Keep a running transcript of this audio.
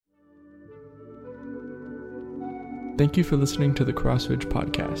Thank you for listening to the Crossridge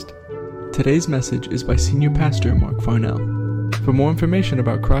Podcast. Today's message is by Senior Pastor Mark Farnell. For more information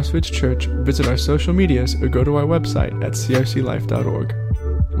about Crossridge Church, visit our social medias or go to our website at crclife.org.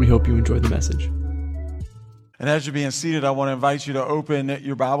 We hope you enjoy the message. And as you're being seated, I want to invite you to open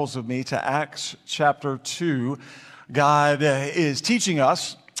your Bibles with me to Acts chapter 2. God is teaching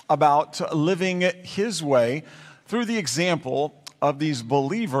us about living His way through the example of these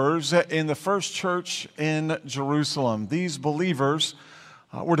believers in the first church in Jerusalem. These believers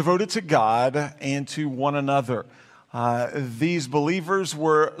were devoted to God and to one another. These believers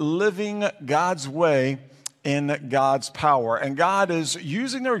were living God's way in God's power. And God is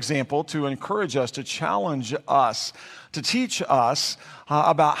using their example to encourage us, to challenge us, to teach us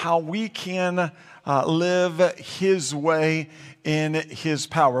about how we can live His way in His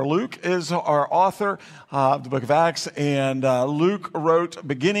power. Luke is our author of the book of Acts, and Luke wrote,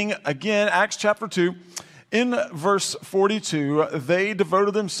 beginning again, Acts chapter 2, in verse 42, they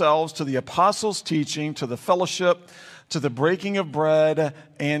devoted themselves to the apostles' teaching, to the fellowship, to the breaking of bread,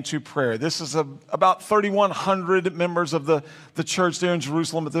 and to prayer. This is about 3,100 members of the church there in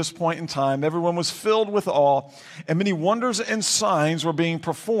Jerusalem at this point in time. Everyone was filled with awe, and many wonders and signs were being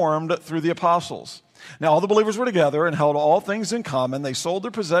performed through the apostles. Now all the believers were together and held all things in common. They sold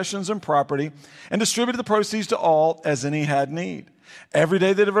their possessions and property and distributed the proceeds to all as any had need. Every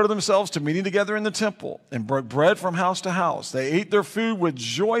day they devoted themselves to meeting together in the temple and broke bread from house to house. They ate their food with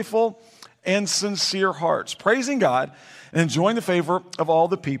joyful and sincere hearts, praising God and enjoying the favor of all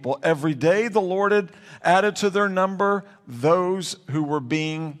the people. Every day the Lord had added to their number those who were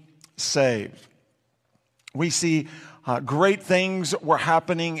being saved. We see great things were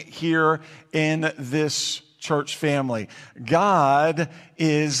happening here in this church family. God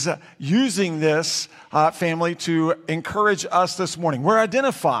is using this family to encourage us this morning. We're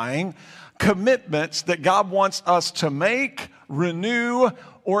identifying commitments that God wants us to make, renew,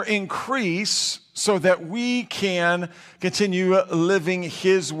 or increase so that we can continue living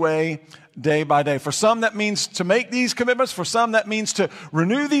His way day by day. For some, that means to make these commitments. For some, that means to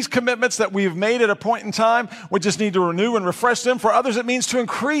renew these commitments that we've made at a point in time. We just need to renew and refresh them. For others, it means to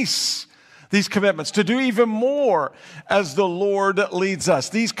increase these commitments, to do even more as the Lord leads us.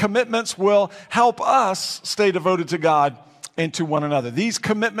 These commitments will help us stay devoted to God and to one another. These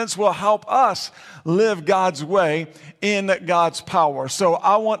commitments will help us live God's way in God's power. So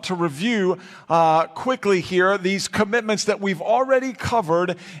I want to review quickly here these commitments that we've already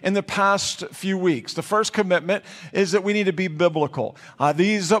covered in the past few weeks. The first commitment is that we need to be biblical.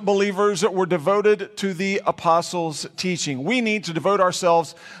 These believers were devoted to the apostles' teaching. We need to devote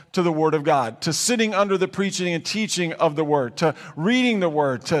ourselves to the Word of God, to sitting under the preaching and teaching of the Word, to reading the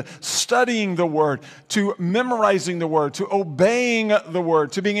Word, to studying the Word, to memorizing the Word, to obeying the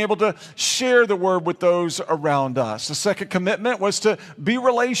Word, to being able to share the Word with those around us. The second commitment was to be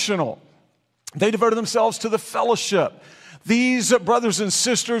relational. They devoted themselves to the fellowship. These brothers and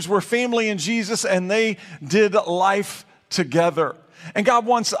sisters were family in Jesus, and they did life together. And God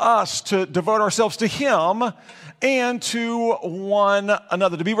wants us to devote ourselves to Him and to one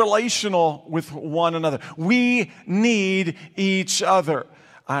another, to be relational with one another. We need each other.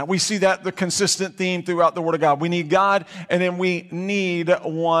 We see that the consistent theme throughout the Word of God. We need God, and then we need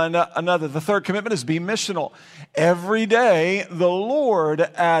one another. The third commitment is be missional. Every day, the Lord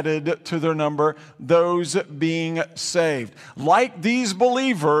added to their number those being saved. Like these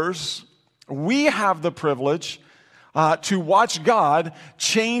believers, we have the privilege to watch God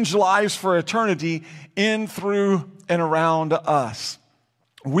change lives for eternity in, through, and around us.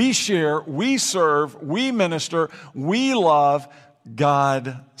 We share, we serve, we minister, we love,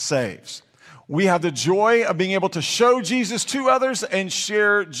 God saves. We have the joy of being able to show Jesus to others and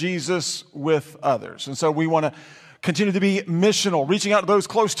share Jesus with others. And so we want to continue to be missional, reaching out to those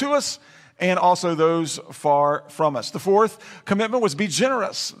close to us and also those far from us. The fourth commitment was be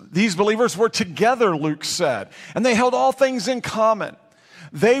generous. These believers were together, Luke said, and they held all things in common.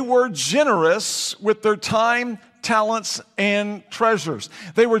 They were generous with their time, talents, and treasures.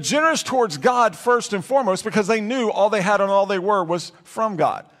 They were generous towards God first and foremost because they knew all they had and all they were was from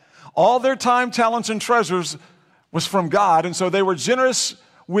God. All their time, talents, and treasures was from God, and so they were generous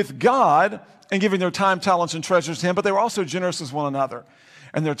with God and giving their time, talents, and treasures to Him, but they were also generous with one another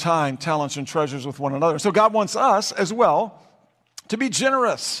and their time, talents, and treasures with one another. So God wants us as well to be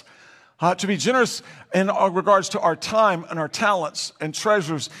generous. To be generous in regards to our time and our talents and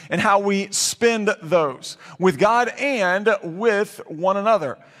treasures and how we spend those with God and with one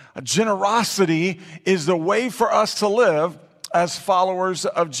another. Generosity is the way for us to live as followers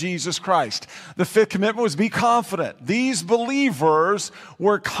of Jesus Christ. The fifth commitment was be confident. These believers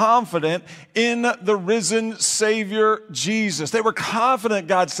were confident in the risen Savior Jesus. They were confident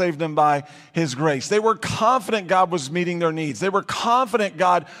God saved them by His grace. They were confident God was meeting their needs. They were confident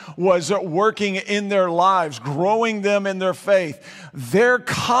God was working in their lives, growing them in their faith. Their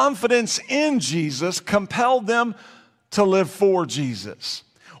confidence in Jesus compelled them to live for Jesus.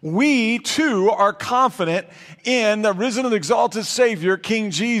 We, too, are confident in the risen and exalted Savior,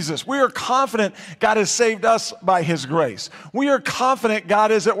 King Jesus. We are confident God has saved us by His grace. We are confident God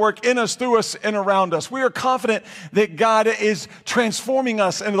is at work in us, through us, and around us. We are confident that God is transforming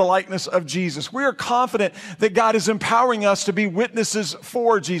us into the likeness of Jesus. We are confident that God is empowering us to be witnesses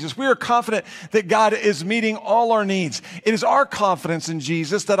for Jesus. We are confident that God is meeting all our needs. It is our confidence in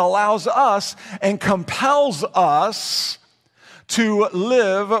Jesus that allows us and compels us to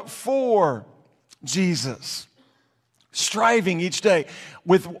live for Jesus, striving each day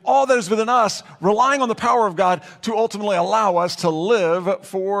with all that is within us, relying on the power of God to ultimately allow us to live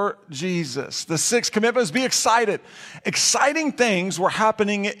for Jesus. The sixth commitment is be excited. Exciting things were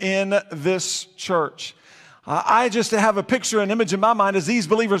happening in this church. I just have a picture, an image in my mind as these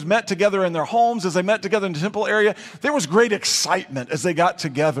believers met together in their homes, as they met together in the temple area. There was great excitement as they got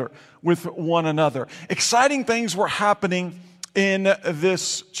together with one another. Exciting things were happening in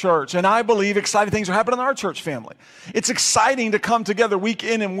this church. And I believe exciting things are happening in our church family. It's exciting to come together week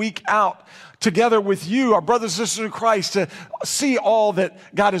in and week out together with you, our brothers and sisters in Christ, to see all that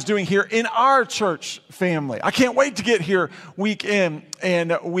God is doing here in our church family. I can't wait to get here week in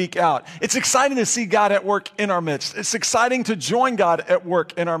and week out. It's exciting to see God at work in our midst. It's exciting to join God at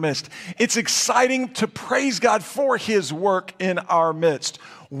work in our midst. It's exciting to praise God for His work in our midst.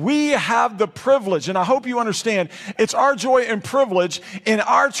 We have the privilege, and I hope you understand, it's our joy and privilege in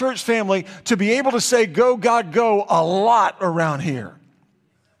our church family to be able to say, "Go, God, go," a lot around here.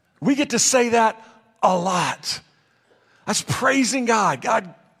 We get to say that a lot. That's praising God.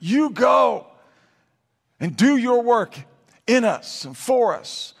 God, you go and do your work in us and for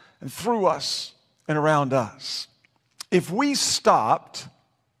us and through us and around us. If we stopped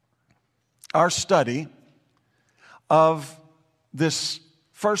our study of this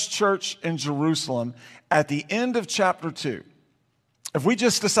first church in Jerusalem at the end of chapter 2, if we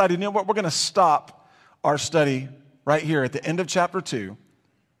just decided, you know what, we're going to stop our study right here at the end of chapter 2,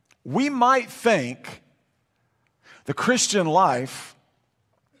 we might think the Christian life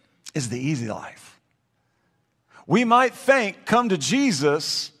is the easy life. We might think, come to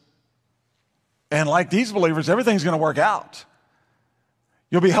Jesus, and like these believers, everything's going to work out.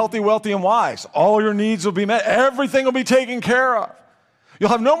 You'll be healthy, wealthy, and wise. All your needs will be met. Everything will be taken care of.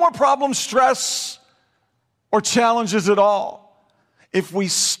 You'll have no more problems, stress, or challenges at all. If we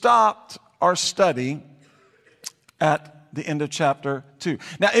stopped our study at the end of chapter 2.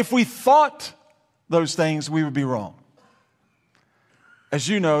 Now, if we thought those things, we would be wrong. As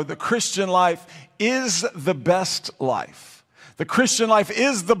you know, the Christian life is the best life. The Christian life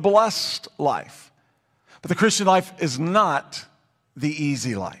is the blessed life. But the Christian life is not the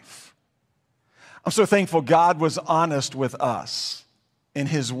easy life. I'm so thankful God was honest with us in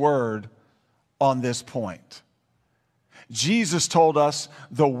His word on this point. Jesus told us,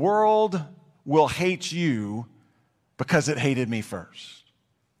 the world will hate you because it hated me first.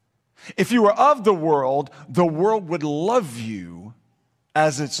 If you were of the world would love you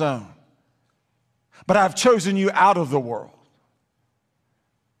as its own. But I've chosen you out of the world.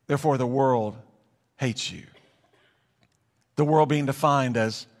 Therefore, the world hates you. The world being defined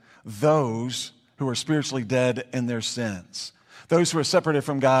as those who are spiritually dead in their sins. Those who are separated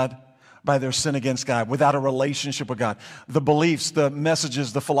from God by their sin against God, without a relationship with God. The beliefs, the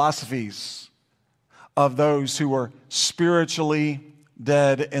messages, the philosophies of those who are spiritually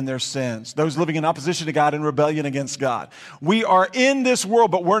dead in their sins. Those living in opposition to God and rebellion against God. We are in this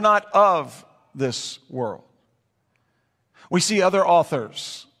world, but we're not of this world. We see other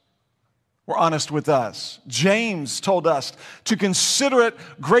authors were honest with us. James told us to consider it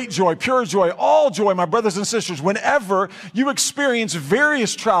great joy, pure joy, all joy, my brothers and sisters, whenever you experience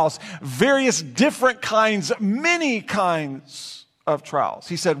various trials, various different kinds, many kinds of trials.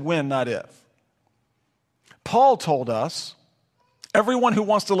 He said when, not if. Paul told us, everyone who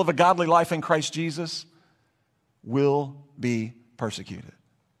wants to live a godly life in Christ Jesus will be persecuted.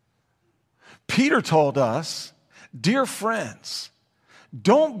 Peter told us, dear friends,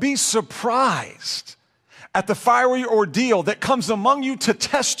 don't be surprised at the fiery ordeal that comes among you to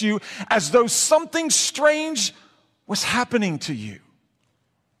test you as though something strange was happening to you.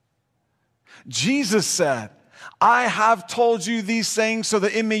 Jesus said, I have told you these things so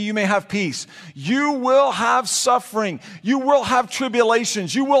that in me you may have peace. You will have suffering. You will have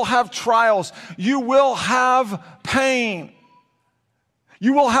tribulations. You will have trials. You will have pain.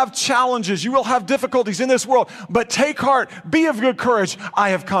 You will have challenges. You will have difficulties in this world. But take heart. Be of good courage. I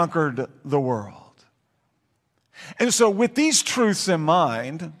have conquered the world. And so with these truths in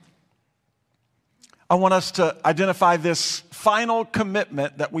mind, I want us to identify this final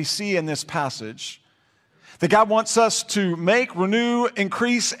commitment that we see in this passage that God wants us to make, renew,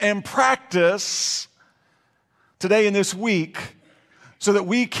 increase, and practice today in this week so that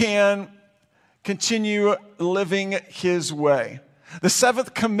we can continue living His way. The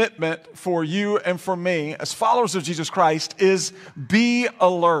seventh commitment for you and for me as followers of Jesus Christ is be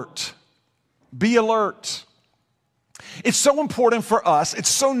alert. Be alert. It's so important for us, it's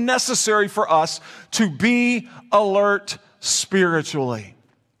so necessary for us to be alert spiritually.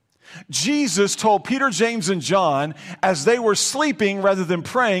 Jesus told Peter, James, and John as they were sleeping rather than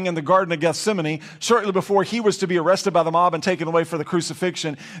praying in the Garden of Gethsemane, shortly before he was to be arrested by the mob and taken away for the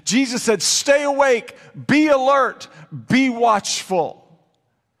crucifixion, Jesus said, stay awake, be alert, be watchful.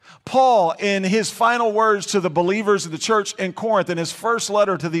 Paul, in his final words to the believers of the church in Corinth, in his first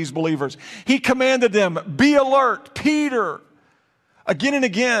letter to these believers, he commanded them, be alert. Peter, again and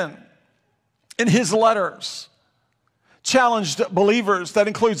again, in his letters, challenged believers, that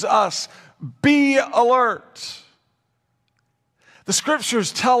includes us, be alert. The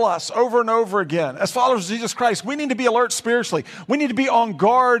scriptures tell us over and over again, as followers of Jesus Christ, we need to be alert spiritually. We need to be on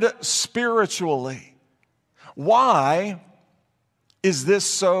guard spiritually. Why is this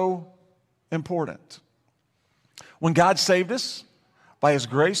so important? When God saved us by His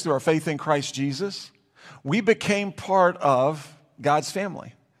grace through our faith in Christ Jesus, we became part of God's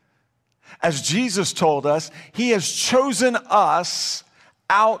family. As Jesus told us, He has chosen us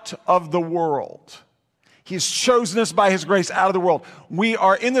out of the world. He has chosen us by His grace out of the world. We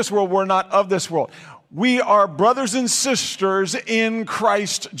are in this world, we're not of this world. We are brothers and sisters in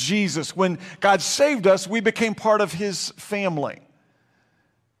Christ Jesus. When God saved us, we became part of His family.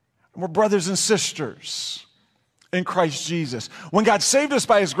 We're brothers and sisters in Christ Jesus. When God saved us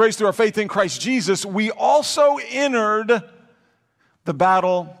by His grace through our faith in Christ Jesus, we also entered the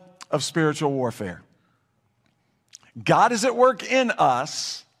battle of spiritual warfare. God is at work in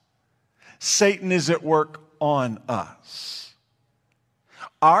us. Satan is at work on us.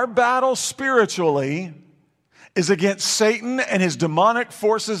 Our battle spiritually is against Satan and his demonic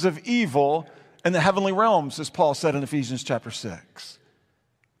forces of evil in the heavenly realms, as Paul said in Ephesians chapter 6.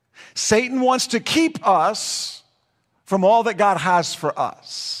 Satan wants to keep us from all that God has for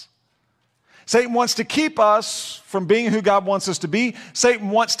us. Satan wants to keep us from being who God wants us to be. Satan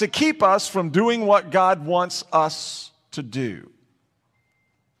wants to keep us from doing what God wants us to do.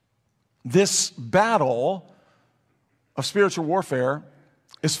 This battle of spiritual warfare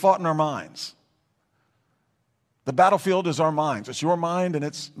is fought in our minds. The battlefield is our minds. It's your mind and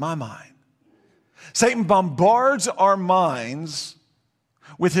it's my mind. Satan bombards our minds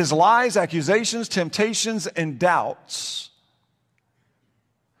with his lies, accusations, temptations, and doubts.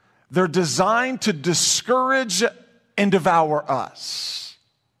 They're designed to discourage and devour us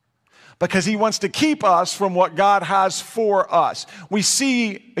because he wants to keep us from what God has for us. We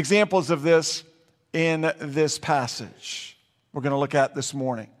see examples of this in this passage we're going to look at this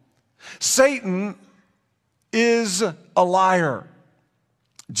morning. Satan is a liar.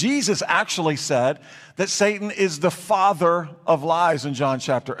 Jesus actually said that Satan is the father of lies in John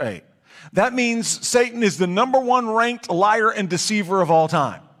chapter 8. That means Satan is the number one ranked liar and deceiver of all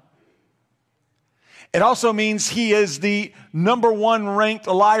time. It also means he is the number one ranked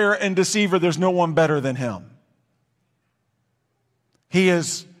liar and deceiver. There's no one better than him. He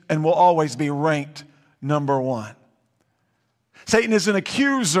is and will always be ranked number one. Satan is an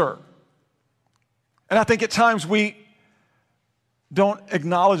accuser. And I think at times we don't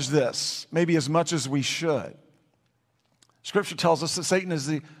acknowledge this, maybe as much as we should. Scripture tells us that Satan is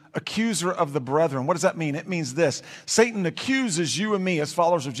the accuser of the brethren. What does that mean? It means this: Satan accuses you and me as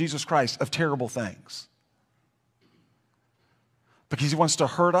followers of Jesus Christ of terrible things. Because he wants to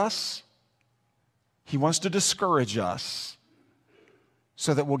hurt us, he wants to discourage us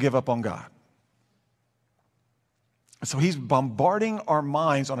so that we'll give up on God. So he's bombarding our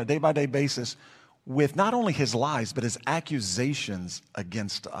minds on a day-by-day basis with not only his lies, but his accusations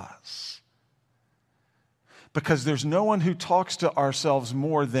against us. Because there's no one who talks to ourselves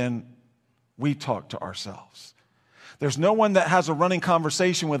more than we talk to ourselves. There's no one that has a running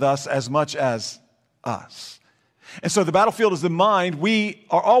conversation with us as much as us. And so the battlefield is the mind. We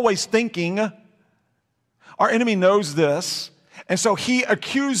are always thinking. Our enemy knows this, And so he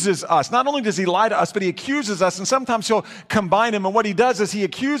accuses us. Not only does he lie to us, but he accuses us. And sometimes he'll combine them. And what he does is he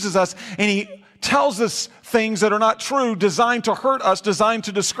accuses us and he tells us things that are not true, designed to hurt us, designed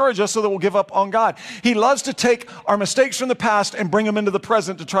to discourage us so that we'll give up on God. He loves to take our mistakes from the past and bring them into the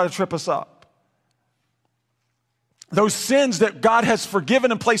present to try to trip us up. Those sins that God has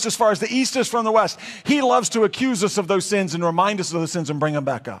forgiven and placed as far as the east is from the west, he loves to accuse us of those sins and remind us of those sins and bring them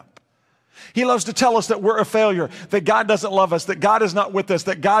back up. He loves to tell us that we're a failure, that God doesn't love us, that God is not with us,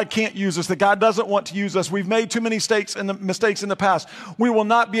 that God can't use us, that God doesn't want to use us. We've made too many mistakes in the past. We will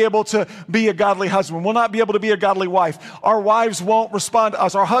not be able to be a godly husband. We'll not be able to be a godly wife. Our wives won't respond to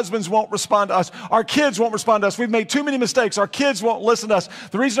us. Our husbands won't respond to us. Our kids won't respond to us. We've made too many mistakes. Our kids won't listen to us.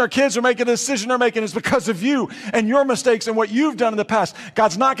 The reason our kids are making the decision they're making is because of you and your mistakes and what you've done in the past.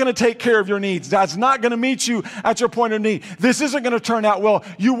 God's not going to take care of your needs. God's not going to meet you at your point of need. This isn't going to turn out well.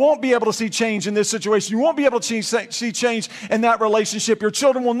 You won't be able to see change in this situation. You won't be able to see change in that relationship. Your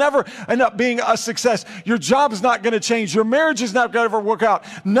children will never end up being a success. Your job is not going to change. Your marriage is not going to ever work out.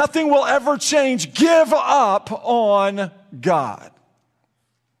 Nothing will ever change. Give up on God.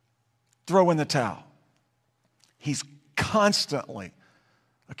 Throw in the towel. He's constantly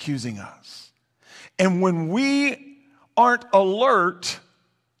accusing us. And when we aren't alert,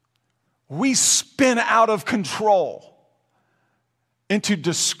 we spin out of control into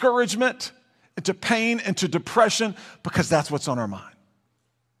discouragement, into pain, into depression, because that's what's on our mind.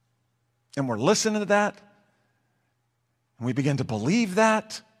 And we're listening to that, and we begin to believe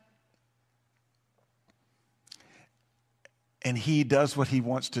that, and he does what he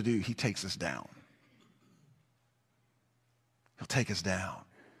wants to do. He takes us down. He'll take us down.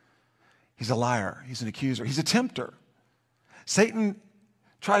 He's a liar. He's an accuser. He's a tempter. Satan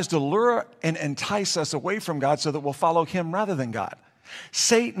tries to lure and entice us away from God so that we'll follow him rather than God.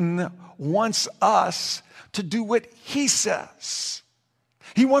 Satan wants us to do what he says.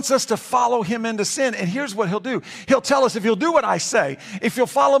 He wants us to follow him into sin. And here's what he'll do. He'll tell us, if you'll do what I say, if you'll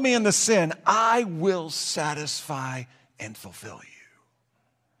follow me into sin, I will satisfy and fulfill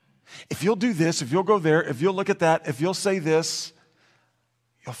you. If you'll do this, if you'll go there, if you'll look at that, if you'll say this,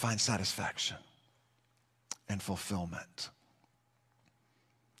 you'll find satisfaction and fulfillment.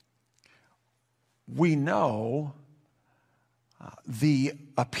 We know the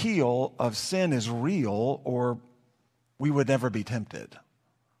appeal of sin is real, or we would never be tempted.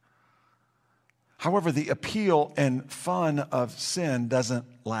 However, the appeal and fun of sin doesn't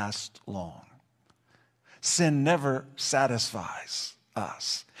last long. Sin never satisfies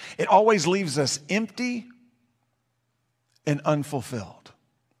us. It always leaves us empty and unfulfilled.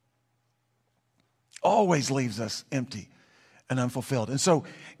 Always leaves us empty and unfulfilled. And so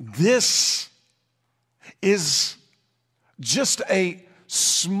this is just a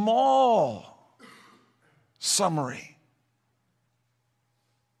small summary,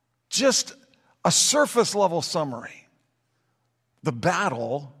 just a surface level summary. The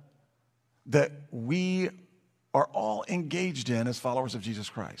battle that we are all engaged in as followers of Jesus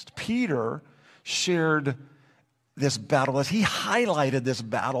Christ. Peter shared this battle as he highlighted this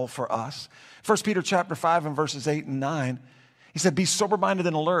battle for us. 1 Peter chapter 5 and verses 8 and 9. He said, be sober-minded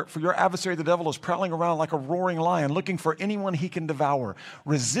and alert, for your adversary, the devil, is prowling around like a roaring lion, looking for anyone he can devour.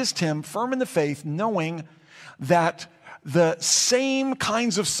 Resist him, firm in the faith, knowing that the same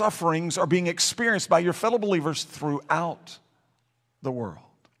kinds of sufferings are being experienced by your fellow believers throughout the world.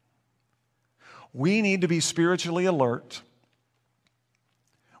 We need to be spiritually alert.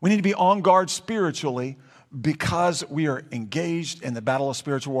 We need to be on guard spiritually because we are engaged in the battle of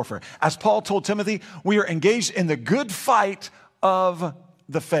spiritual warfare. As Paul told Timothy, we are engaged in the good fight of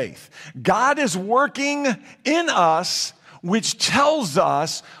the faith. God is working in us, which tells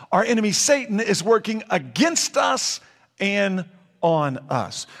us our enemy Satan is working against us and on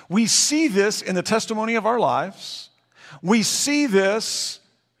us. We see this in the testimony of our lives. We see this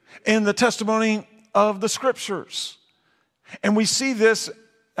in the testimony of the scriptures. And we see this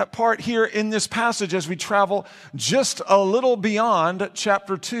at part here in this passage as we travel just a little beyond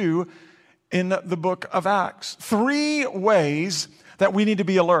chapter 2 in the book of Acts. 3 ways that we need to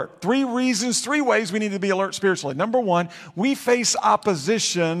be alert. 3 reasons, 3 ways we need to be alert spiritually. Number 1, we face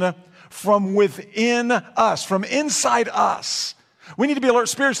opposition from within us, from inside us. We need to be alert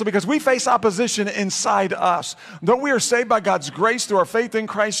spiritually because we face opposition inside us. Though we are saved by God's grace through our faith in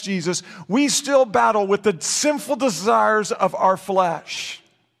Christ Jesus, we still battle with the sinful desires of our flesh.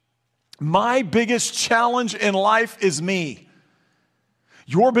 My biggest challenge in life is me.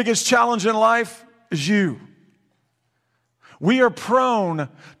 Your biggest challenge in life is you. We are prone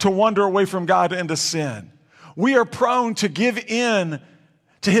to wander away from God into sin. We are prone to give in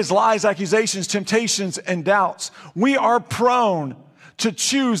to his lies, accusations, temptations, and doubts. We are prone to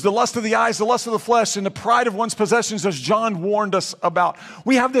choose the lust of the eyes, the lust of the flesh, and the pride of one's possessions, as John warned us about.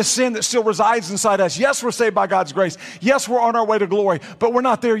 We have this sin that still resides inside us. Yes, we're saved by God's grace. Yes, we're on our way to glory, but we're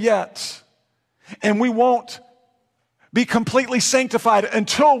not there yet. And we won't be completely sanctified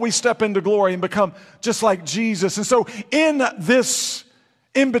until we step into glory and become just like Jesus. And so in this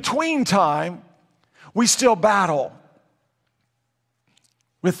in-between time, we still battle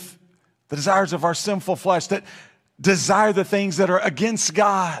with the desires of our sinful flesh that desire the things that are against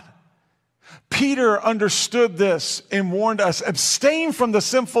God. Peter understood this and warned us, abstain from the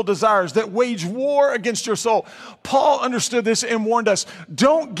sinful desires that wage war against your soul. Paul understood this and warned us,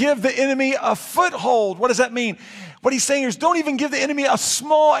 don't give the enemy a foothold. What does that mean? What he's saying is, don't even give the enemy a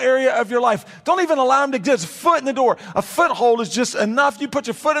small area of your life. Don't even allow him to get his foot in the door. A foothold is just enough. You put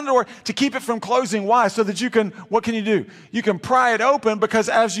your foot in the door to keep it from closing. Why? So that you can, what can you do? You can pry it open, because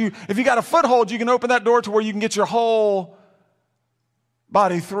if you got a foothold, you can open that door to where you can get your whole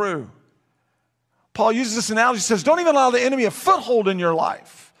body through. Paul uses this analogy. He says, don't even allow the enemy a foothold in your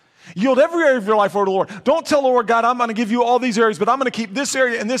life. Yield every area of your life over to the Lord. Don't tell the Lord, God, I'm going to give you all these areas, but I'm going to keep this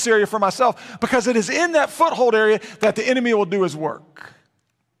area and this area for myself, because it is in that foothold area that the enemy will do his work.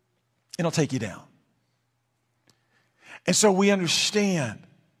 And he'll take you down. And so we understand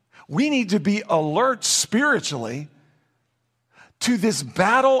we need to be alert spiritually to this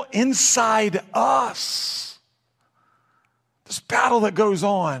battle inside us. This battle that goes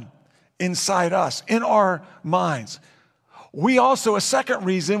on inside us, in our minds. We also, a second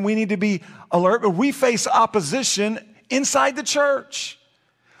reason we need to be alert, but we face opposition inside the church.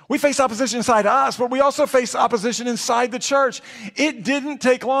 We face opposition inside us, but we also face opposition inside the church. It didn't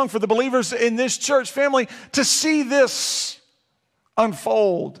take long for the believers in this church family to see this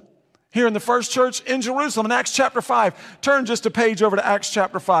unfold here in the first church in Jerusalem. In Acts chapter 5, turn just a page over to Acts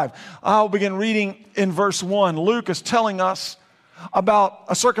chapter 5. I'll begin reading in verse 1. Luke is telling us about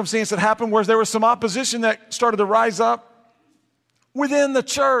a circumstance that happened where there was some opposition that started to rise up within the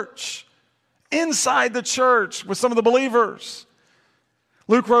church, inside the church with some of the believers.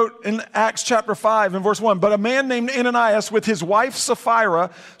 Luke wrote in Acts chapter 5 and verse 1, but a man named Ananias with his wife Sapphira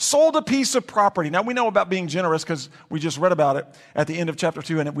sold a piece of property. Now we know about being generous because we just read about it at the end of chapter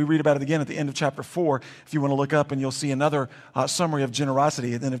 2, and we read about it again at the end of chapter 4. If you want to look up, and you'll see another summary of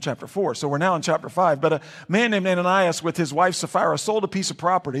generosity at the end of chapter 4. So we're now in chapter 5. But a man named Ananias with his wife Sapphira sold a piece of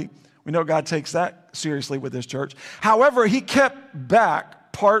property. We know God takes that seriously with this church. However, he kept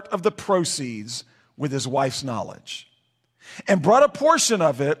back part of the proceeds with his wife's knowledge, and brought a portion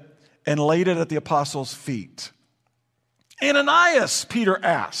of it and laid it at the apostles' feet. Ananias, Peter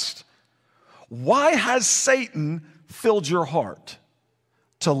asked, why has Satan filled your heart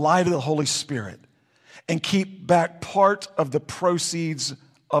to lie to the Holy Spirit and keep back part of the proceeds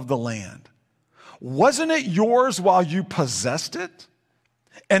of the land? Wasn't it yours while you possessed it?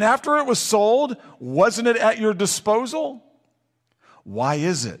 And after it was sold, wasn't it at your disposal? Why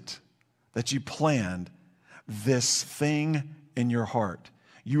is it that you planned this thing in your heart?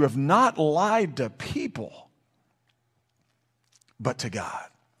 You have not lied to people, but to God.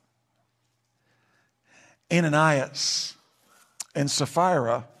 Ananias and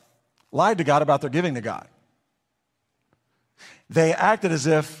Sapphira lied to God about their giving to God. They acted as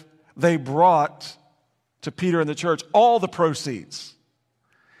if they brought to Peter and the church all the proceeds.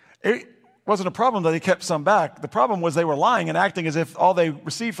 It wasn't a problem that they kept some back. The problem was they were lying and acting as if all they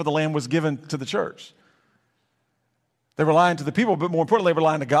received for the land was given to the church. They were lying to the people, but more importantly, they were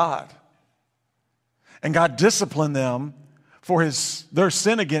lying to God. And God disciplined them for their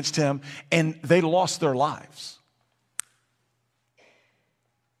sin against him, and they lost their lives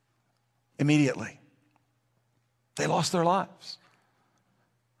immediately. They lost their lives.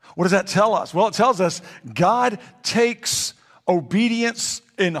 What does that tell us? Well, it tells us God takes obedience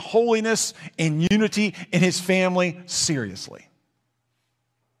and holiness and unity in his family seriously.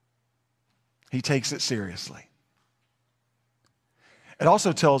 He takes it seriously. It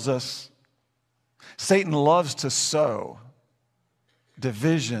also tells us Satan loves to sow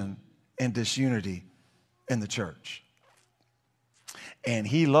division and disunity in the church. And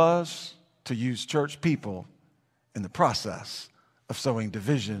he loves to use church people in the process of sowing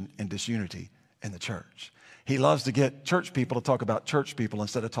division and disunity in the church. He loves to get church people to talk about church people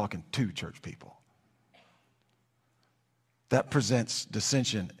instead of talking to church people. That presents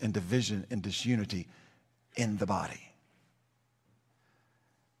dissension and division and disunity in the body.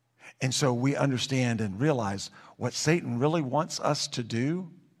 And so we understand and realize what Satan really wants us to do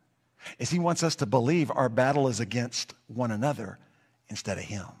is he wants us to believe our battle is against one another instead of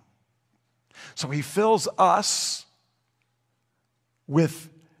him. So he fills us with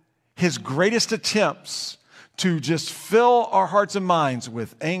his greatest attempts to just fill our hearts and minds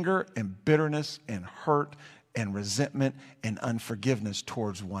with anger and bitterness and hurt and resentment and unforgiveness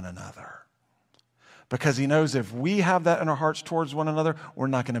towards one another. Because he knows if we have that in our hearts towards one another, we're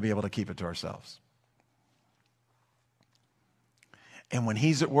not going to be able to keep it to ourselves. And when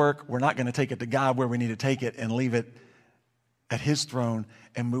he's at work, we're not going to take it to God where we need to take it and leave it at his throne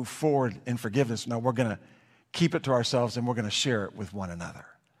and move forward in forgiveness. No, we're going to keep it to ourselves and we're going to share it with one another,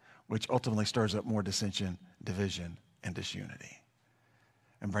 which ultimately stirs up more dissension, division, and disunity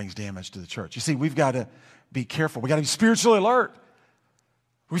and brings damage to the church. You see, we've got to be careful. We've got to be spiritually alert.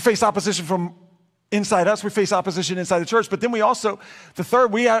 We face opposition from inside us, we face opposition inside the church, but then we also, the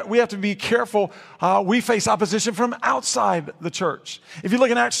third, we have to be careful. We face opposition from outside the church. If you look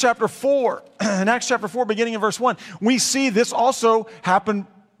in Acts chapter 4, beginning in verse 1, we see this also happen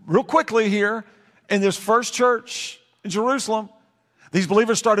real quickly here in this first church in Jerusalem. These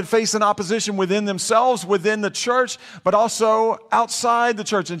believers started facing opposition within themselves, within the church, but also outside the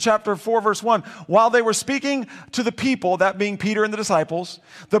church. In chapter 4, verse 1, while they were speaking to the people, that being Peter and the disciples,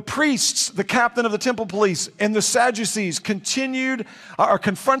 the priests, the captain of the temple police, and the Sadducees confronted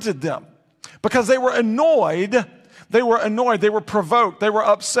them because they were annoyed. They were provoked, they were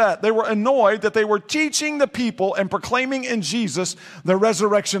upset, they were annoyed that they were teaching the people and proclaiming in Jesus the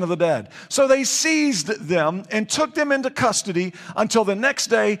resurrection of the dead. So they seized them and took them into custody until the next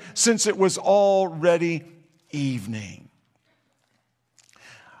day, since it was already evening.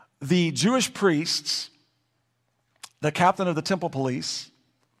 The Jewish priests, the captain of the temple police,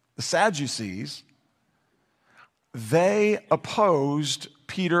 the Sadducees, they opposed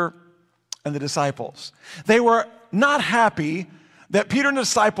Peter and the disciples. They were not happy that Peter and the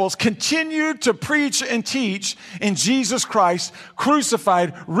disciples continued to preach and teach in Jesus Christ,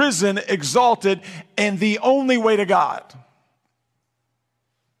 crucified, risen, exalted, and the only way to God.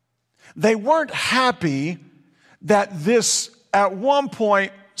 They weren't happy that this, at one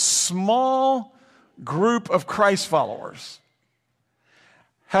point, small group of Christ followers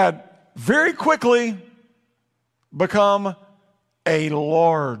had very quickly become a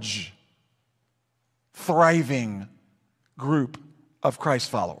large, thriving group of Christ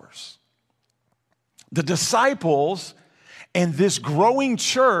followers. The disciples and this growing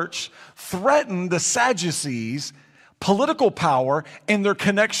church threatened the Sadducees' political power and their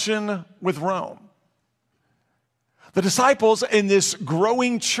connection with Rome. The disciples in this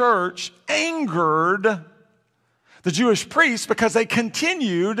growing church angered the Jewish priests because they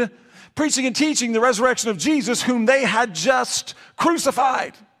continued preaching and teaching the resurrection of Jesus, whom they had just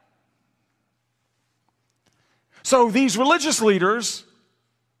crucified. So these religious leaders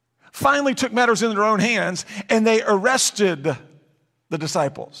finally took matters into their own hands and they arrested the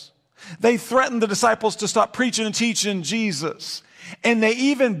disciples. They threatened the disciples to stop preaching and teaching Jesus. And they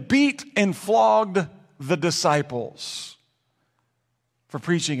even beat and flogged the disciples for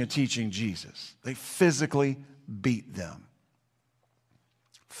preaching and teaching Jesus. They physically beat them,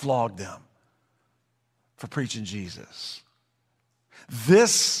 flogged them for preaching Jesus.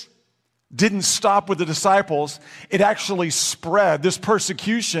 This didn't stop with the disciples. It actually spread. This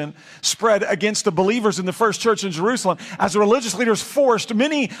persecution spread against the believers in the first church in Jerusalem as the religious leaders forced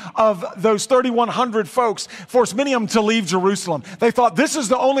many of those 3,100 folks, forced many of them to leave Jerusalem. They thought, this is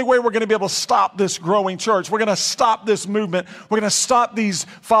the only way we're going to be able to stop this growing church. We're going to stop this movement. We're going to stop these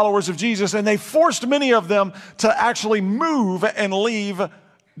followers of Jesus. And they forced many of them to actually move and leave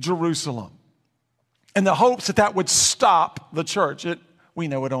Jerusalem in the hopes that that would stop the church. We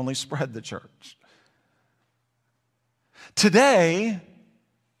know it only spread the church. Today,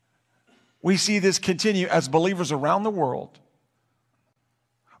 we see this continue as believers around the world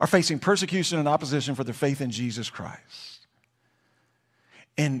are facing persecution and opposition for their faith in Jesus Christ.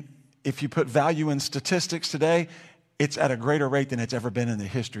 And if you put value in statistics today, it's at a greater rate than it's ever been in the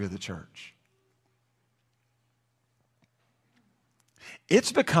history of the church.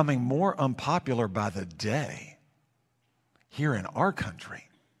 It's becoming more unpopular by the day here in our country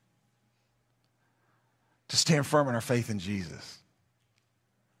to stand firm in our faith in Jesus,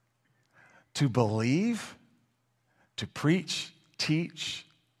 to believe, to preach, teach,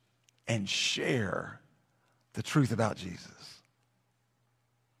 and share the truth about Jesus.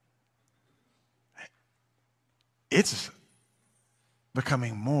 It's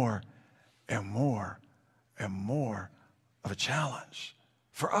becoming more and more and more of a challenge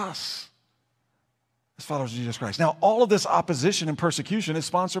for us as followers of Jesus Christ. Now, all of this opposition and persecution is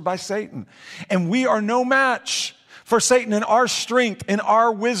sponsored by Satan. And we are no match for Satan in our strength, in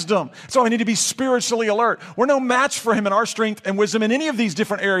our wisdom. So I need to be spiritually alert. We're no match for him in our strength and wisdom in any of these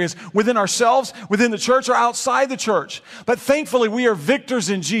different areas, within ourselves, within the church, or outside the church. But thankfully, we are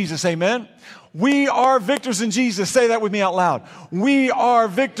victors in Jesus. Amen? We are victors in Jesus. Say that with me out loud. We are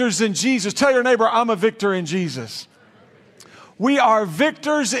victors in Jesus. Tell your neighbor, I'm a victor in Jesus. We are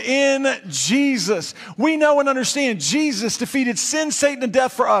victors in Jesus. We know and understand Jesus defeated sin, Satan, and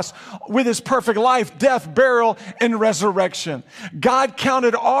death for us with his perfect life, death, burial, and resurrection. God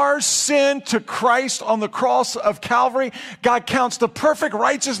counted our sin to Christ on the cross of Calvary. God counts the perfect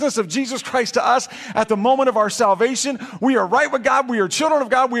righteousness of Jesus Christ to us at the moment of our salvation. We are right with God. We are children of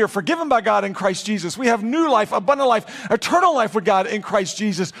God. We are forgiven by God in Christ Jesus. We have new life, abundant life, eternal life with God in Christ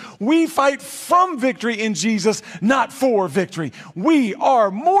Jesus. We fight from victory in Jesus, not for victory. We are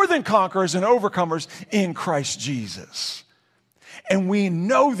more than conquerors and overcomers in Christ Jesus. And we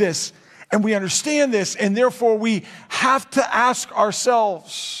know this and we understand this, and therefore we have to ask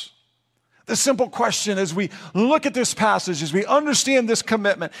ourselves the simple question as we look at this passage, as we understand this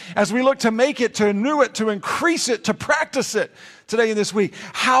commitment, as we look to make it, to renew it, to increase it, to practice it today and this week.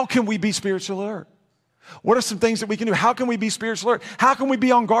 How can we be spiritually alert? What are some things that we can do? How can we be spiritually alert? How can we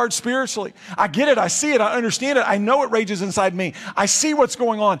be on guard spiritually? I get it. I see it. I understand it. I know it rages inside me. I see what's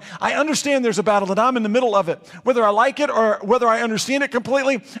going on. I understand there's a battle and I'm in the middle of it. Whether I like it or whether I understand it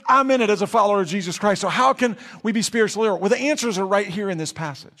completely, I'm in it as a follower of Jesus Christ. So how can we be spiritually alert? Well, the answers are right here in this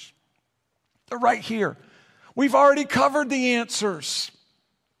passage. They're right here. We've already covered the answers.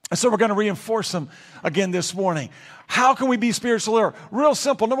 And so we're going to reinforce them again this morning. How can we be spiritually alert? Real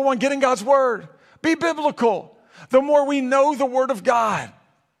simple. Number one, get in God's word. Be biblical. The more we know the Word of God,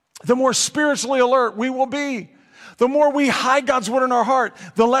 the more spiritually alert we will be. The more we hide God's Word in our heart,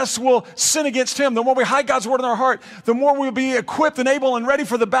 the less we'll sin against Him. The more we hide God's Word in our heart, the more we'll be equipped and able and ready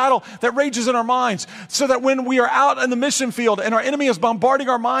for the battle that rages in our minds. So that when we are out in the mission field and our enemy is bombarding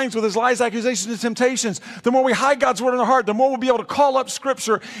our minds with his lies, accusations, and temptations, the more we hide God's Word in our heart, the more we'll be able to call up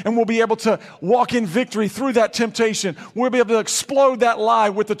Scripture and we'll be able to walk in victory through that temptation. We'll be able to explode that lie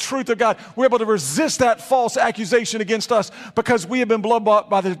with the truth of God. We're able to resist that false accusation against us because we have been blood bought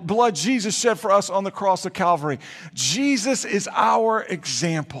by the blood Jesus shed for us on the cross of Calvary. Jesus is our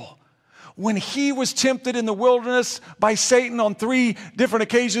example. When he was tempted in the wilderness by Satan on 3 different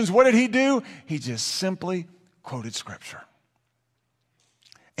occasions, what did he do? He just simply quoted Scripture.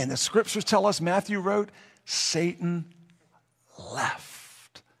 And the Scriptures tell us, Matthew wrote, Satan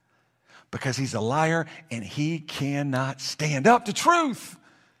left because he's a liar and he cannot stand up to truth.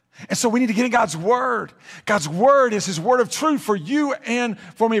 And so we need to get in God's Word. God's Word is His Word of truth for you and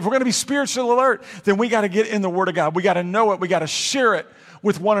for me. If we're going to be spiritually alert, then we got to get in the Word of God. We got to know it. We got to share it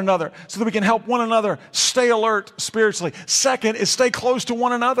with one another so that we can help one another stay alert spiritually. Second is stay close to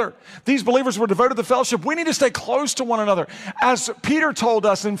one another. These believers were devoted to fellowship. We need to stay close to one another. As Peter told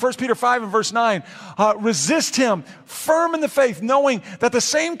us in 1 Peter 5 and verse 9, resist him, firm in the faith, knowing that the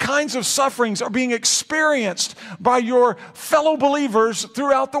same kinds of sufferings are being experienced by your fellow believers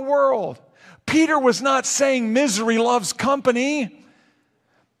throughout the world. Peter was not saying misery loves company.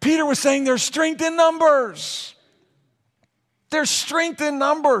 Peter was saying there's strength in numbers. There's strength in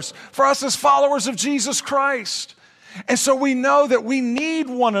numbers for us as followers of Jesus Christ. And so we know that we need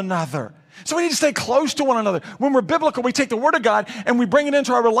one another. So we need to stay close to one another. When we're biblical, we take the Word of God and we bring it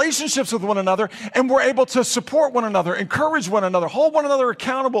into our relationships with one another, and we're able to support one another, encourage one another, hold one another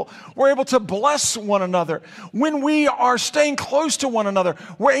accountable. We're able to bless one another. When we are staying close to one another,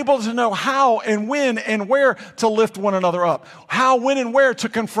 we're able to know how and when and where to lift one another up, how, when, and where to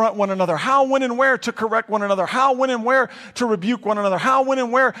confront one another, how, when, and where to correct one another, how, when, and where to rebuke one another, how, when,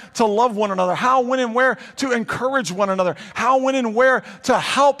 and where to love one another, how, when, and where to encourage one another, how, when, and where to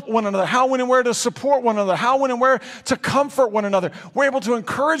help one another, how, when, and where to support one another, how, when, and where to comfort one another. We're able to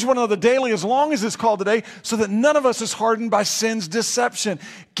encourage one another daily as long as it's called today so that none of us is hardened by sin's deception.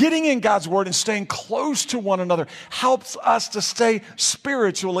 Getting in God's Word and staying close to one another helps us to stay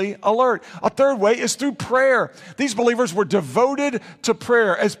spiritually alert. A third way is through prayer. These believers were devoted to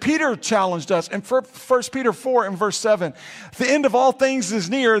prayer, as Peter challenged us in 1 Peter 4 and verse 7. The end of all things is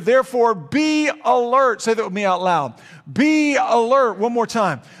near, therefore be alert. Say that with me out loud. Be alert. One more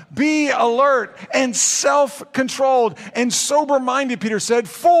time. Be alert and self-controlled and sober-minded, Peter said,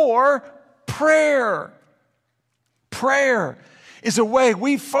 for prayer. Prayer is a way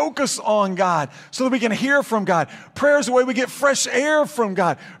we focus on God so that we can hear from God. Prayer is a way we get fresh air from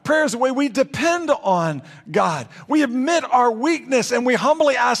God. Prayer is a way we depend on God. We admit our weakness and we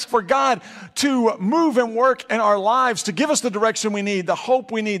humbly ask for God to move and work in our lives, to give us the direction we need, the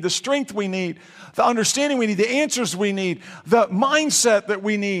hope we need, the strength we need, the understanding we need, the answers we need, the mindset that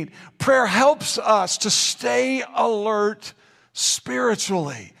we need. Prayer helps us to stay alert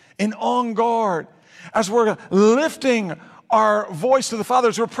spiritually and on guard as we're lifting our voice to the Father,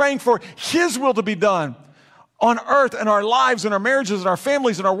 as we're praying for His will to be done on earth in our lives, in our marriages, in our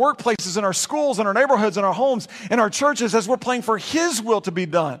families, in our workplaces, in our schools, in our neighborhoods, in our homes, in our churches, as we're praying for His will to be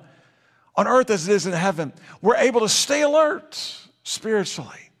done on earth as it is in heaven. We're able to stay alert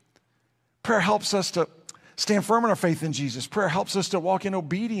spiritually. Prayer helps us to stand firm in our faith in Jesus. Prayer helps us to walk in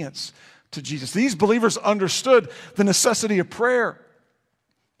obedience to Jesus. These believers understood the necessity of prayer.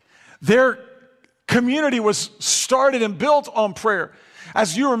 Their community was started and built on prayer.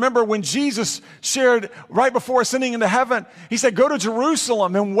 As you remember, when Jesus shared right before ascending into heaven, He said, go to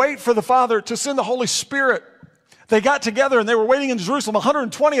Jerusalem and wait for the Father to send the Holy Spirit. They got together and they were waiting in Jerusalem,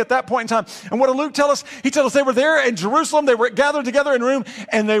 120 at that point in time. And what did Luke tell us? He told us they were there in Jerusalem, they were gathered together in a room,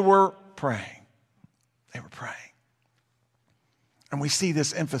 and they were praying. They were praying. And we see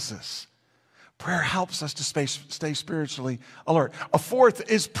this emphasis. Prayer helps us to stay spiritually alert. A fourth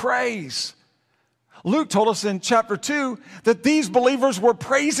is praise. Luke told us in chapter 2 that these believers were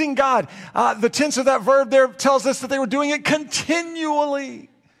praising God. The tense of that verb there tells us that they were doing it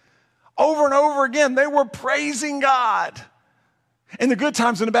continually. Over and over again, they were praising God. In the good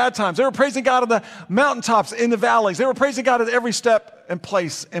times and the bad times. They were praising God on the mountaintops, in the valleys. They were praising God at every step and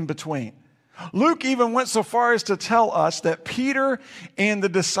place in between. Luke even went so far as to tell us that Peter and the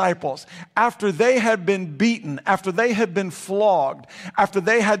disciples, after they had been beaten, after they had been flogged, after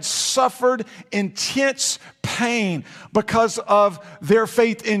they had suffered intense pain because of their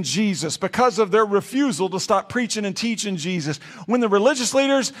faith in Jesus, because of their refusal to stop preaching and teaching Jesus, when the religious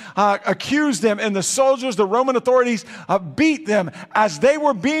leaders accused them and the soldiers, the Roman authorities, beat them, as they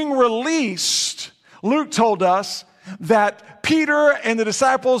were being released, Luke told us that Peter and the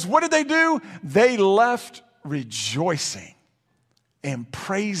disciples, what did they do? They left rejoicing and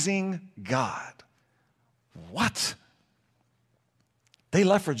praising God. What? They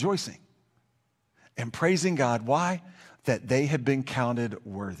left rejoicing and praising God. Why? That they had been counted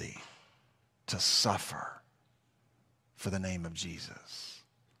worthy to suffer for the name of Jesus.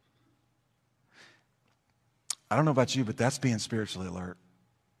 I don't know about you, but that's being spiritually alert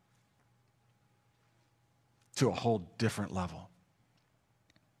to a whole different level.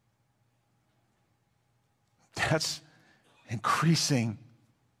 That's increasing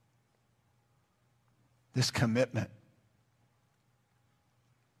this commitment.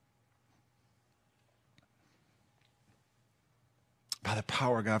 By the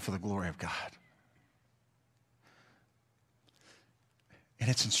power of God for the glory of God. And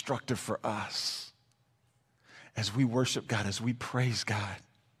it's instructive for us as we worship God, as we praise God.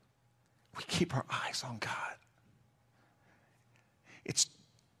 We keep our eyes on God. It's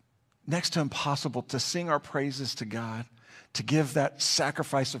next to impossible to sing our praises to God, to give that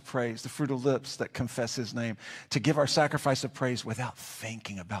sacrifice of praise, the fruit of lips that confess His name, to give our sacrifice of praise without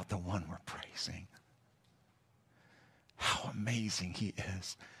thinking about the one we're praising. How amazing He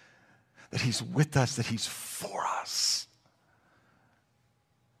is, that He's with us, that He's for us.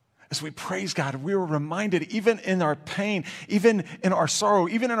 As we praise God, we were reminded, even in our pain, even in our sorrow,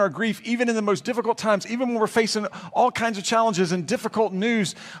 even in our grief, even in the most difficult times, even when we're facing all kinds of challenges and difficult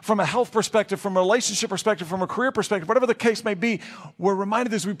news from a health perspective, from a relationship perspective, from a career perspective, whatever the case may be, we're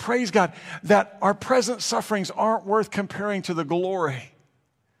reminded as we praise God that our present sufferings aren't worth comparing to the glory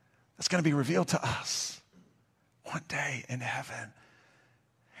that's going to be revealed to us one day in heaven.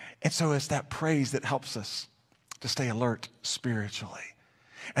 And so it's that praise that helps us to stay alert spiritually.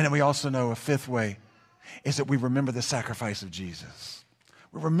 And then we also know a fifth way is that we remember the sacrifice of Jesus.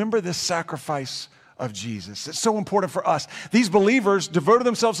 We remember this sacrifice of Jesus. It's so important for us. These believers devoted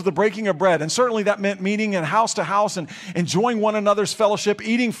themselves to the breaking of bread, and certainly that meant meeting in house to house and enjoying one another's fellowship,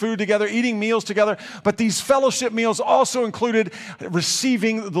 eating food together, eating meals together. But these fellowship meals also included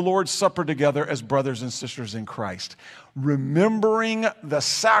receiving the Lord's Supper together as brothers and sisters in Christ, remembering the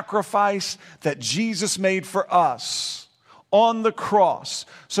sacrifice that Jesus made for us on the cross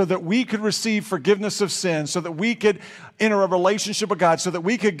so that we could receive forgiveness of sin, so that we could enter a relationship with God, so that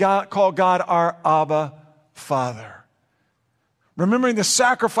we could call God our Abba Father. Remembering the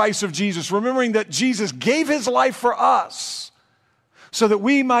sacrifice of Jesus, remembering that Jesus gave His life for us so that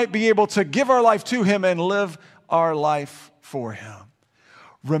we might be able to give our life to Him and live our life for Him.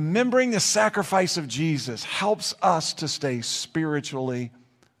 remembering the sacrifice of Jesus helps us to stay spiritually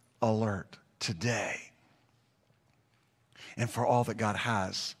alert today and for all that God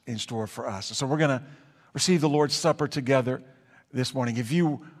has in store for us. So we're going to receive the Lord's Supper together this morning. If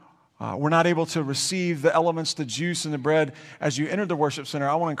you were not able to receive the elements, the juice and the bread as you entered the worship center,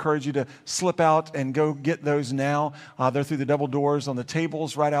 I want to encourage you to slip out and go get those now. They're through the double doors on the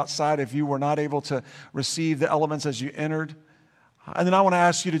tables right outside if you were not able to receive the elements as you entered. And then I want to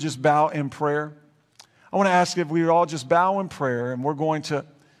ask you to just bow in prayer. I want to ask if we would all just bow in prayer, and we're going to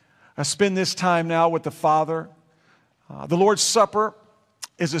spend this time now with the Father. The Lord's Supper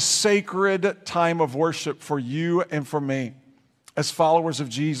is a sacred time of worship for you and for me as followers of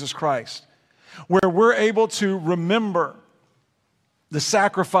Jesus Christ, where we're able to remember the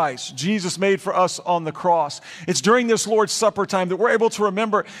sacrifice Jesus made for us on the cross. It's during this Lord's Supper time that we're able to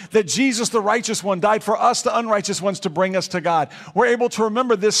remember that Jesus, the righteous one, died for us, the unrighteous ones, to bring us to God. We're able to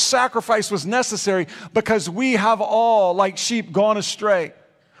remember this sacrifice was necessary because we have all, like sheep, gone astray.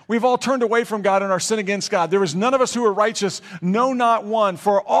 We've all turned away from God in our sin against God. There is none of us who are righteous, no, not one.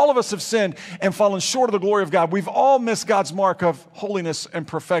 For all of us have sinned and fallen short of the glory of God. We've all missed God's mark of holiness and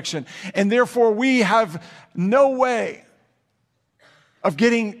perfection. And therefore, we have no way of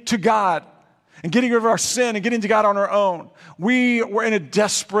getting to God and getting rid of our sin and getting to God on our own. We were in a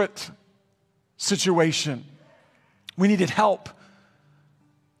desperate situation. We needed help.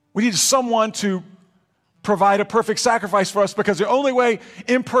 We needed someone to provide a perfect sacrifice for us, because the only way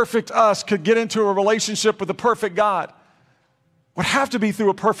imperfect us could get into a relationship with the perfect God would have to be through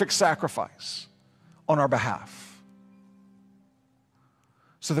a perfect sacrifice on our behalf,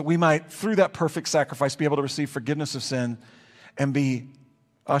 so that we might, through that perfect sacrifice, be able to receive forgiveness of sin and be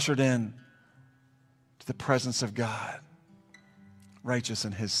ushered in to the presence of God, righteous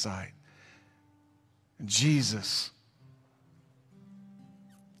in His sight. And Jesus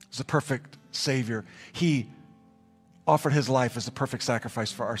is the perfect Savior. He offered His life as the perfect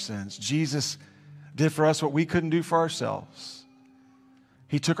sacrifice for our sins. Jesus did for us what we couldn't do for ourselves.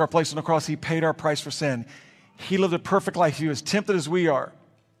 He took our place on the cross. He paid our price for sin. He lived a perfect life. He was tempted as we are,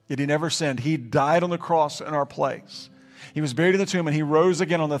 yet He never sinned. He died on the cross in our place. He was buried in the tomb, and He rose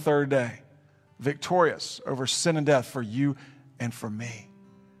again on the third day, victorious over sin and death for you and for me.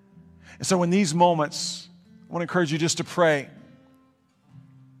 And so in these moments, I want to encourage you just to pray.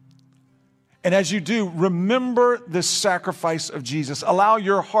 And as you do, remember the sacrifice of Jesus. Allow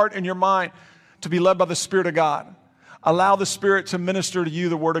your heart and your mind to be led by the Spirit of God. Allow the Spirit to minister to you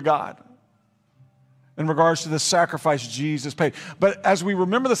the Word of God in regards to the sacrifice Jesus paid. But as we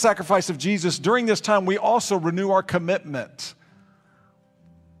remember the sacrifice of Jesus, during this time, we also renew our commitment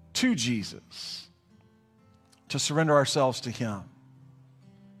to Jesus, to surrender ourselves to Him.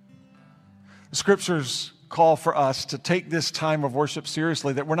 The Scriptures call for us to take this time of worship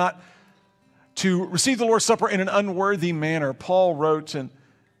seriously, that we're not to receive the Lord's Supper in an unworthy manner. Paul wrote in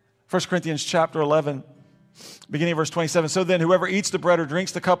 1 Corinthians chapter 11, beginning of verse 27, "So then whoever eats the bread or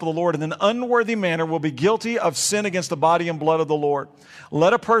drinks the cup of the Lord in an unworthy manner will be guilty of sin against the body and blood of the Lord.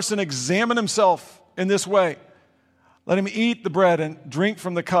 Let a person examine himself in this way. Let him eat the bread and drink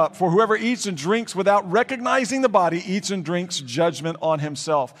from the cup. For whoever eats and drinks without recognizing the body eats and drinks judgment on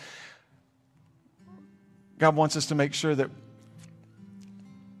himself." God wants us to make sure that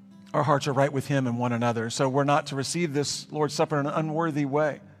our hearts are right with Him and one another. So we're not to receive this Lord's Supper in an unworthy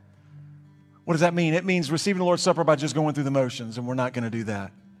way. What does that mean? It means receiving the Lord's Supper by just going through the motions, and we're not going to do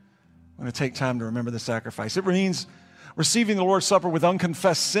that. We're going to take time to remember the sacrifice. It means receiving the Lord's Supper with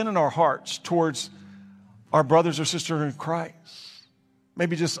unconfessed sin in our hearts towards our brothers or sisters in Christ.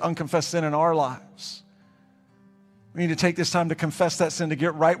 Maybe just unconfessed sin in our lives. We need to take this time to confess that sin, to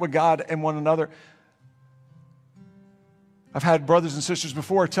get right with God and one another. I've had brothers and sisters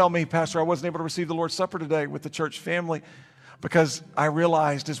before tell me, "Pastor, I wasn't able to receive the Lord's Supper today with the church family because I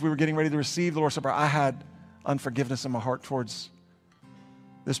realized as we were getting ready to receive the Lord's Supper, I had unforgiveness in my heart towards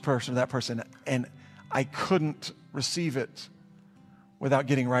this person or that person, and I couldn't receive it without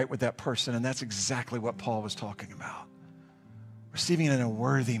getting right with that person." And that's exactly what Paul was talking about. Receiving it in a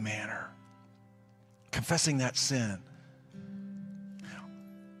worthy manner. Confessing that sin.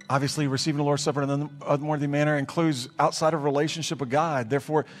 Obviously, receiving the Lord's Supper in an unworthy manner includes outside of relationship with God.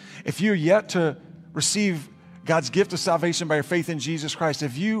 Therefore, if you're yet to receive God's gift of salvation by your faith in Jesus Christ,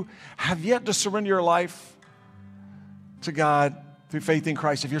 if you have yet to surrender your life to God through faith in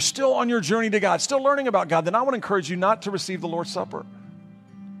Christ, if you're still on your journey to God, still learning about God, then I want to encourage you not to receive the Lord's Supper.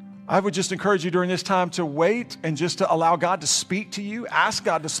 I would just encourage you during this time to wait and just to allow God to speak to you, ask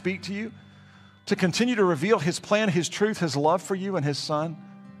God to speak to you, to continue to reveal His plan, His truth, His love for you and His Son,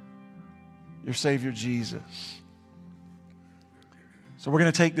 your Savior Jesus. So we're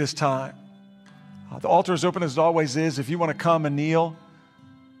going to take this time. The altar is open as it always is. If you want to come and kneel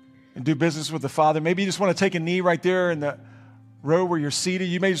and do business with the Father, maybe you just want to take a knee right there in the row where you're seated.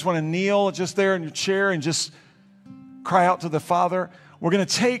 You may just want to kneel just there in your chair and just cry out to the Father. We're going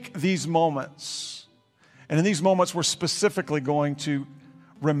to take these moments. And in these moments, we're specifically going to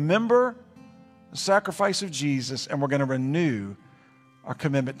remember the sacrifice of Jesus, and we're going to renew our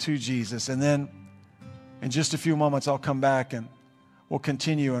commitment to Jesus. And then in just a few moments, I'll come back and we'll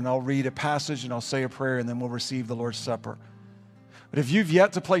continue, and I'll read a passage and I'll say a prayer, and then we'll receive the Lord's Supper. But if you've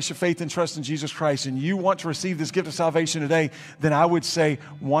yet to place your faith and trust in Jesus Christ and you want to receive this gift of salvation today, then I would say,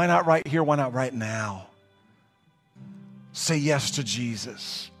 why not right here? Why not right now? Say yes to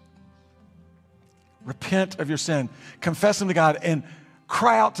Jesus. Repent of your sin. Confess Him to God and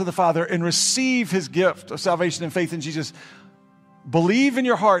cry out to the Father and receive His gift of salvation and faith in Jesus. Believe in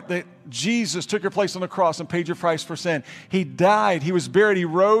your heart that Jesus took your place on the cross and paid your price for sin. He died, He was buried, He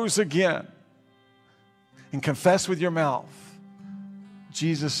rose again. And confess with your mouth,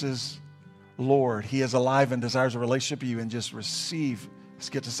 Jesus is Lord. He is alive and desires a relationship with you, and just receive His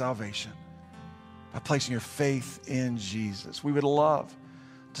gift of salvation by placing your faith in Jesus. We would love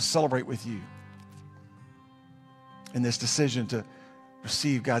to celebrate with you in this decision to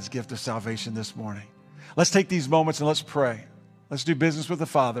receive God's gift of salvation this morning. Let's take these moments and let's pray. Let's do business with the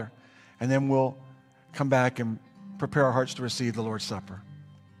Father, and then we'll come back and prepare our hearts to receive the Lord's Supper.